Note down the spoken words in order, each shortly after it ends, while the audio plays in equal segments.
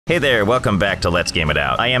Hey there, welcome back to Let's Game It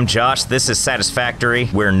Out. I am Josh, this is Satisfactory,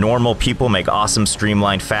 where normal people make awesome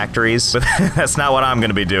streamlined factories, but that's not what I'm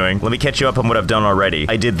gonna be doing. Let me catch you up on what I've done already.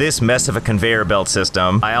 I did this mess of a conveyor belt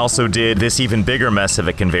system, I also did this even bigger mess of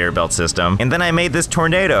a conveyor belt system, and then I made this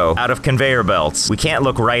tornado out of conveyor belts. We can't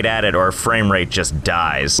look right at it or our frame rate just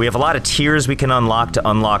dies. We have a lot of tiers we can unlock to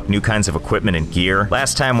unlock new kinds of equipment and gear.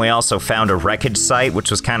 Last time we also found a wreckage site,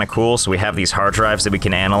 which was kind of cool, so we have these hard drives that we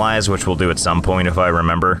can analyze, which we'll do at some point if I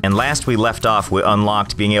remember. And last we left off, we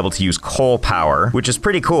unlocked being able to use coal power, which is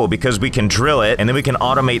pretty cool because we can drill it and then we can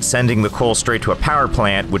automate sending the coal straight to a power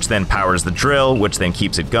plant, which then powers the drill, which then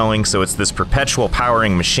keeps it going. So it's this perpetual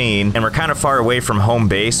powering machine, and we're kind of far away from home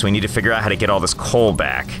base, so we need to figure out how to get all this coal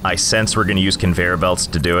back. I sense we're gonna use conveyor belts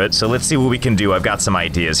to do it, so let's see what we can do. I've got some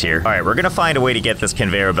ideas here. All right, we're gonna find a way to get this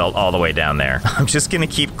conveyor belt all the way down there. I'm just gonna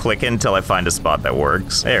keep clicking until I find a spot that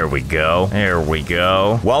works. There we go. There we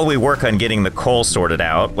go. While we work on getting the coal sorted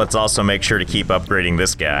out, let's also make sure to keep upgrading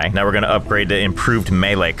this guy. Now we're gonna upgrade to improved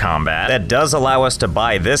melee combat. That does allow us to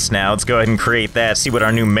buy this now. Let's go ahead and create that, see what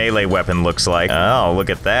our new melee weapon looks like. Oh, look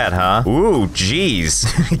at that, huh? Ooh, geez.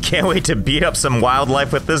 Can't wait to beat up some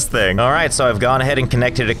wildlife with this thing. All right, so I've gone ahead and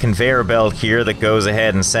connected a conveyor belt here that goes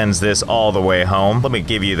ahead and sends this all the way home. Let me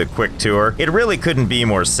give you the quick tour. It really couldn't be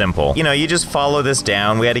more simple. You know, you just follow this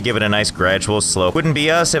down. We had to give it a nice gradual slope. Wouldn't be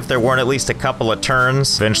us if there weren't at least a couple of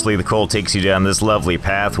turns. Eventually the coal takes you down this lovely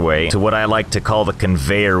pathway to what I like to call the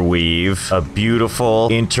conveyor weave, a beautiful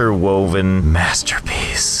interwoven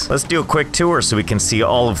masterpiece. Let's do a quick tour so we can see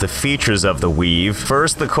all of the features of the weave.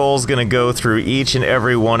 First, the coal's gonna go through each and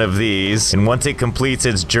every one of these, and once it completes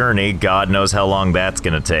its journey, God knows how long that's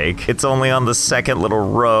gonna take. It's only on the second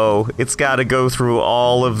little row. It's gotta go through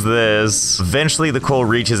all of this. Eventually, the coal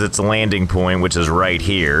reaches its landing point, which is right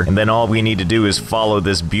here, and then all we need to do is follow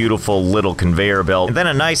this beautiful little conveyor belt, and then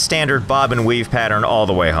a nice standard bob and weave pattern all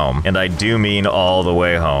the way home. And I do mean all the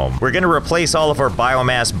way home. We're gonna replace all of our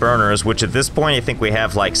biomass burners, which at this point I think we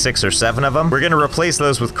have like 6 or 7 of them. We're gonna replace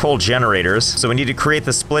those with coal generators. So we need to create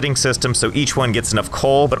the splitting system so each one gets enough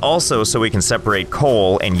coal, but also so we can separate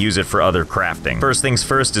coal and use it for other crafting. First things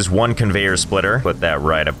first is one conveyor splitter. Put that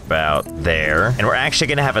right about there. And we're actually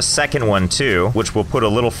gonna have a second one too, which we'll put a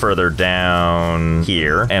little further down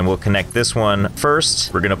here. And we'll connect this one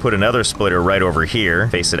first. We're gonna put another splitter right over here,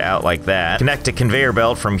 face it out like that. Connect a conveyor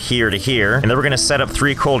belt from here to here. And then we're gonna set up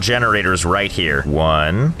 3 coal generators right here.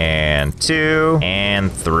 1 and 2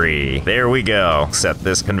 and 3. There we go. Set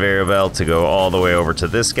this conveyor belt to go all the way over to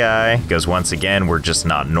this guy, because once again, we're just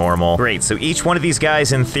not normal. Great, so each one of these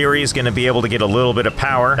guys in theory is gonna be able to get a little bit of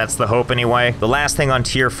power. That's the hope anyway. The last thing on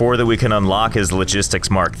tier 4 that we can unlock is Logistics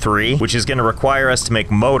Mark III, which is gonna require us to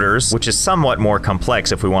make motors, which is somewhat more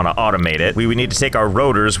complex if we wanna automate it. We would need to take our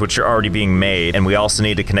rotors, which are already being made, and we also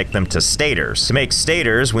need to connect them to stators. To make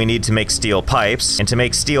stators, we need to make steel pipes, and to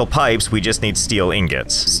make steel pipes, we just need steel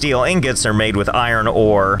ingots. Steel ingots are made with iron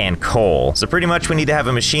ore and coal. So pretty much we need to have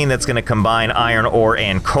a machine that's gonna combine iron ore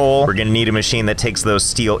and coal. We're gonna need a machine that takes those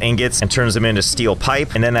steel ingots and turns them into steel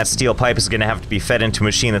pipe, and then that steel pipe is gonna have to be fed into a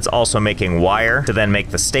machine that's also making wire to then make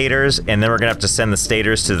the stators, and then we're gonna have to send the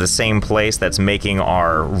stators to the same place that's making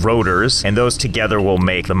our rotors, and those together will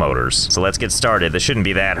make the motors. So let's get started. This shouldn't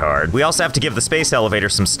be that hard. We also have to give the space elevator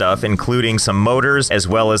some stuff, including some motors as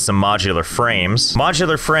well as some modular frames.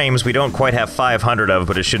 Modular frames we don't quite have 500 of,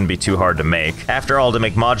 but it shouldn't be too hard to make. After all, to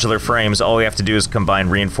make modular frames, all we have to do is combine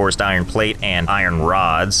reinforced iron plate and iron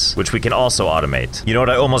rods, which we can also automate. You know what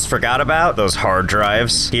I almost forgot about? Those hard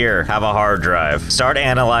drives. Here, have a hard drive. Start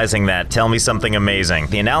analyzing that. Tell me something amazing.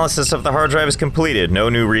 The analysis of the hard drive is completed. No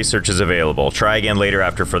new research is available. Try again later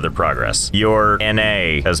after further progress. Your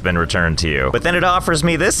NA has been returned to you. But then it offers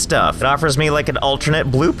me this stuff. It offers me like an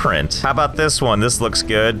alternate blueprint. How about this one? This looks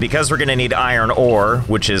good. Because we're gonna need iron ore,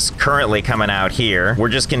 which is currently coming out here, we're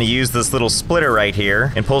just gonna use this little splitter right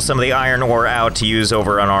here and pull some of the iron ore out to use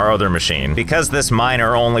over on our other machine. Because this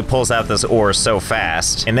miner only pulls out this ore so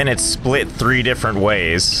fast, and then it's split 3 different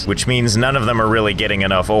ways, which means none of them are really getting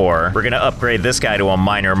enough ore, we're gonna upgrade this guy to a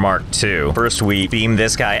miner Mark II. First we beam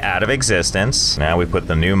this guy out of existence. Now we put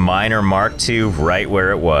the new miner Mark II right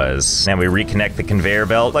where it was. Now we reconnect the conveyor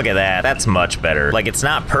belt. Look at that. That's much better. Like, it's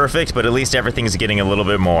not perfect, but at least everything's getting a little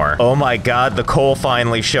bit more. Oh my god, the coal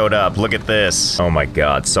finally showed up. Look at this. Oh my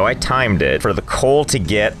god. So I timed it. For the coal goal to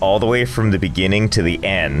get all the way from the beginning to the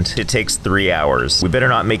end. It takes 3 hours. We better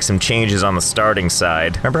not make some changes on the starting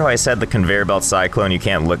side. Remember how I said the conveyor belt cyclone you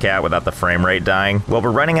can't look at without the frame rate dying? Well,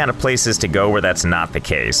 we're running out of places to go where that's not the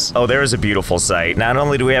case. Oh, there's a beautiful sight. Not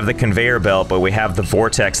only do we have the conveyor belt, but we have the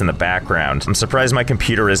vortex in the background. I'm surprised my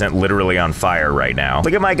computer isn't literally on fire right now.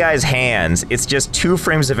 Look at my guy's hands. It's just 2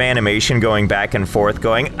 frames of animation going back and forth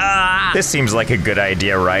going, ah! This seems like a good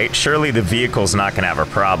idea, right? Surely the vehicle's not gonna have a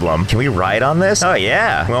problem. Can we ride on this? Oh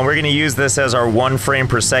yeah. Well, we're gonna use this as our 1 frame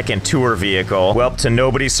per second tour vehicle. Well, to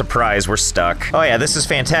nobody's surprise, we're stuck. Oh yeah, this is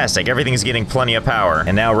fantastic. Everything's getting plenty of power.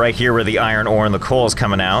 And now right here where the iron ore and the coal is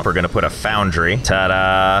coming out, we're gonna put a foundry.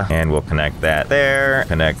 Ta-da! And we'll connect that there,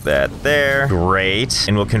 connect that there. Great.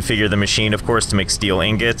 And we'll configure the machine, of course, to make steel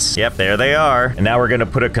ingots. Yep, there they are. And now we're gonna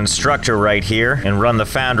put a constructor right here and run the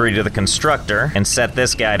foundry to the constructor and set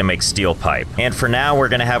this guy to make steel pipe. And for now, we're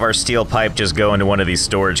gonna have our steel pipe just go into one of these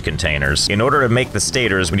storage containers. In order to make the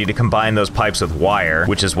stators, we need to combine those pipes with wire,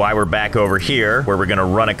 which is why we're back over here, where we're gonna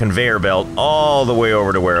run a conveyor belt all the way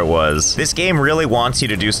over to where it was. This game really wants you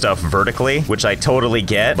to do stuff vertically, which I totally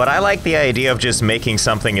get, but I like the idea of just making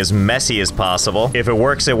something as messy as possible. If it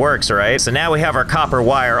works, right? So now we have our copper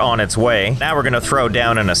wire on its way. Now we're gonna throw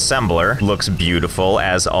down an assembler. Looks beautiful,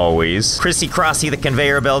 as always. Crissy-crossy the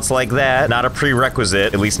conveyor belts like that. Not a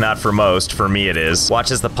prerequisite, at least not for most. For me it is.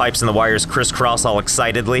 Watch as the pipes and the wires crisscross all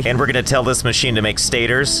excitedly, and we're gonna tell this machine to make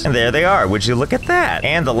stators, and there they are. Would you look at that?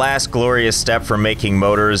 And the last glorious step for making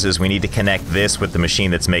motors is we need to connect this with the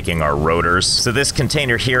machine that's making our rotors. So this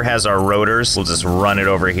container here has our rotors. We'll just run it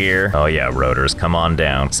over here. Oh yeah, rotors, come on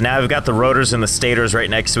down. So now we've got the rotors and the stators right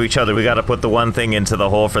next to each other. We gotta put the one thing into the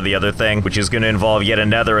hole for the other thing, which is gonna involve yet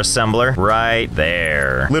another assembler right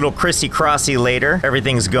there. Little crissy-crossy later.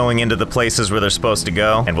 Everything's going into the places where they're supposed to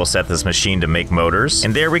go, and we'll set this machine to make motors.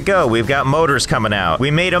 And there we go, we've got motors coming out.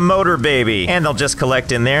 We made a motor baby, and they'll just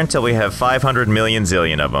collect in there until we have 500 million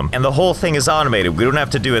zillion of them. And the whole thing is automated. We don't have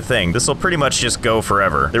to do a thing. This will pretty much just go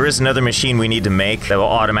forever. There is another machine we need to make that will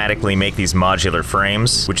automatically make these modular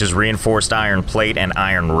frames, which is reinforced iron plate and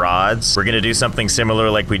iron rods. We're gonna do something similar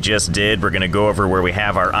like we just did. We're gonna go over where we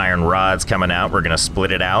have our iron rods coming out. We're gonna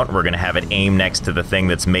split it out. We're gonna have it aim next to the thing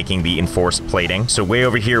that's making the enforced plating. So way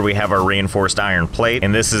over here we have our reinforced iron plate,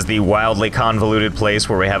 and this is the wildly convoluted place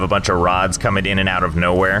where we have a bunch of rods coming in and out of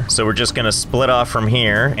nowhere. So we're just gonna split off from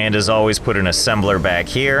here, and as always put an assembler back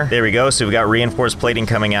here. There we go, so we've got reinforced plating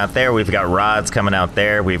coming out there, we've got rods coming out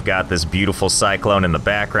there, we've got this beautiful cyclone in the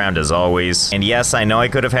background as always. And yes, I know I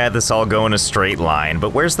could have had this all go in a straight line,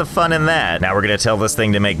 but where's the fun in that? Now we're gonna tell this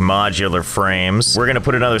thing to make modular frames. We're gonna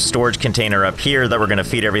put another storage container up here that we're gonna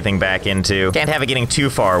feed everything back into. Can't have it getting too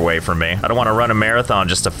far away from me. I don't wanna run a marathon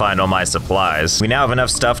just to find all my supplies. We now have enough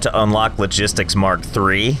stuff to unlock Logistics Mark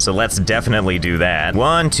III, so let's definitely do that.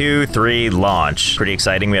 1, 2, 3, launch. Pretty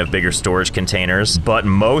exciting, we have bigger storage containers, but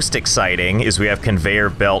most exciting is we have Conveyor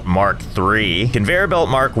Belt Mark III. Conveyor Belt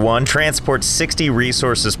Mark I transports 60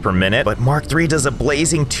 resources per minute, but Mark III does a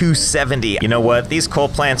blazing 270. You know what? These coal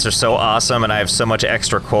plants are so awesome, and I have so much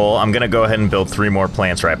extra coal, I'm gonna go ahead and build 3 more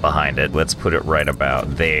plants right behind it. Let's put it right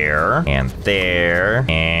about there, and there,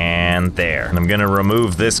 and there. And I'm gonna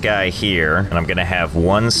remove this guy here, and I'm gonna have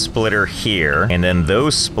 1 splitter here, and then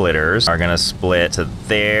those splitters are gonna split to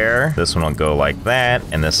there. This one will go like that,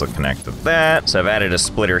 and this will connect to that. So I've added a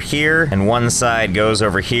splitter here, and one side goes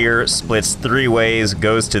over here, splits 3 ways,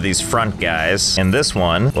 goes to these front guys, and this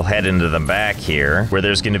one will head into the back here, where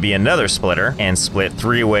there's gonna be another splitter, and split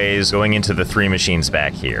 3 ways, going into the 3 machines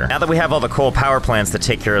back here. Now that we have all the coal power plants that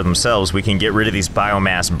take care of themselves, we can get rid of these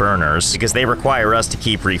biomass burners, because they require us to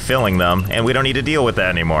keep refilling them, and we don't need to deal with that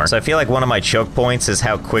anymore. So I feel like one of my choke points is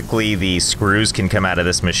how quickly the screws can come out of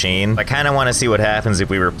this machine. I kind of want to see what happens if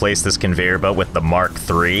we replace this conveyor belt with the Mark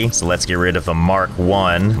III. So let's get rid of the Mark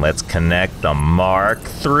I. Let's connect the Mark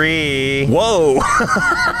III. Whoa!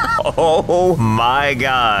 Oh my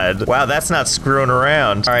god. Wow, that's not screwing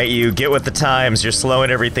around. All right, you get with the times. You're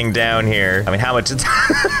slowing everything down here. I mean, how much?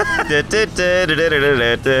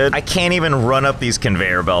 I can't even run up these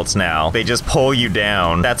conveyor belts now. They just pull you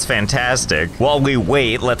down. That's fantastic. While we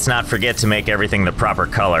wait, let's not forget to make everything the proper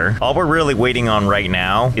color. All we're really waiting on right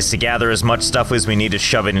now is to gather as much stuff as we need to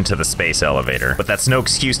shove it into the space elevator. But that's no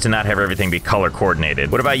excuse to not have everything be color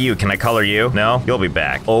coordinated. What about you? Can I color you? No? You'll be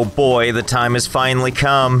back. Oh boy, the time has finally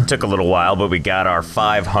come. Took a little while, but we got our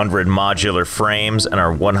 500 modular frames and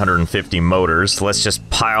our 150 motors. So let's just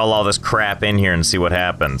pile all this crap in here and see what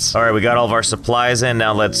happens. All right, we got all of our supplies in.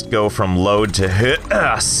 Now let's go from load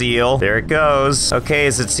to seal. There it goes. Okay,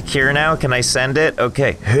 is it secure now? Can I send it?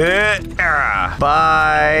 Okay.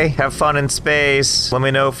 Bye. Have fun in space. Let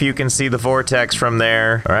me know if you can see the vortex from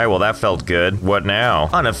there. All right, well, that felt good. What now?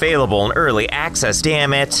 Unavailable in early access,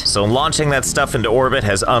 damn it. So launching that stuff into orbit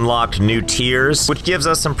has unlocked new tiers, which gives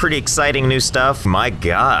us some pretty exciting new stuff. My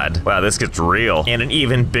God. Wow, this gets real. And an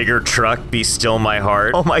even bigger truck, Be Still My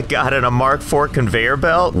Heart. Oh my God, and a Mark IV conveyor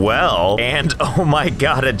belt? Well, and oh my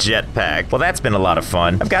God, a jetpack. Well, that's been a lot of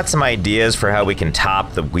fun. I've got some ideas for how we can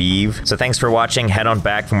top the weave. So thanks for watching. Head on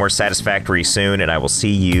back for more Satisfactory soon, and I will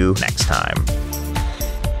see you next time.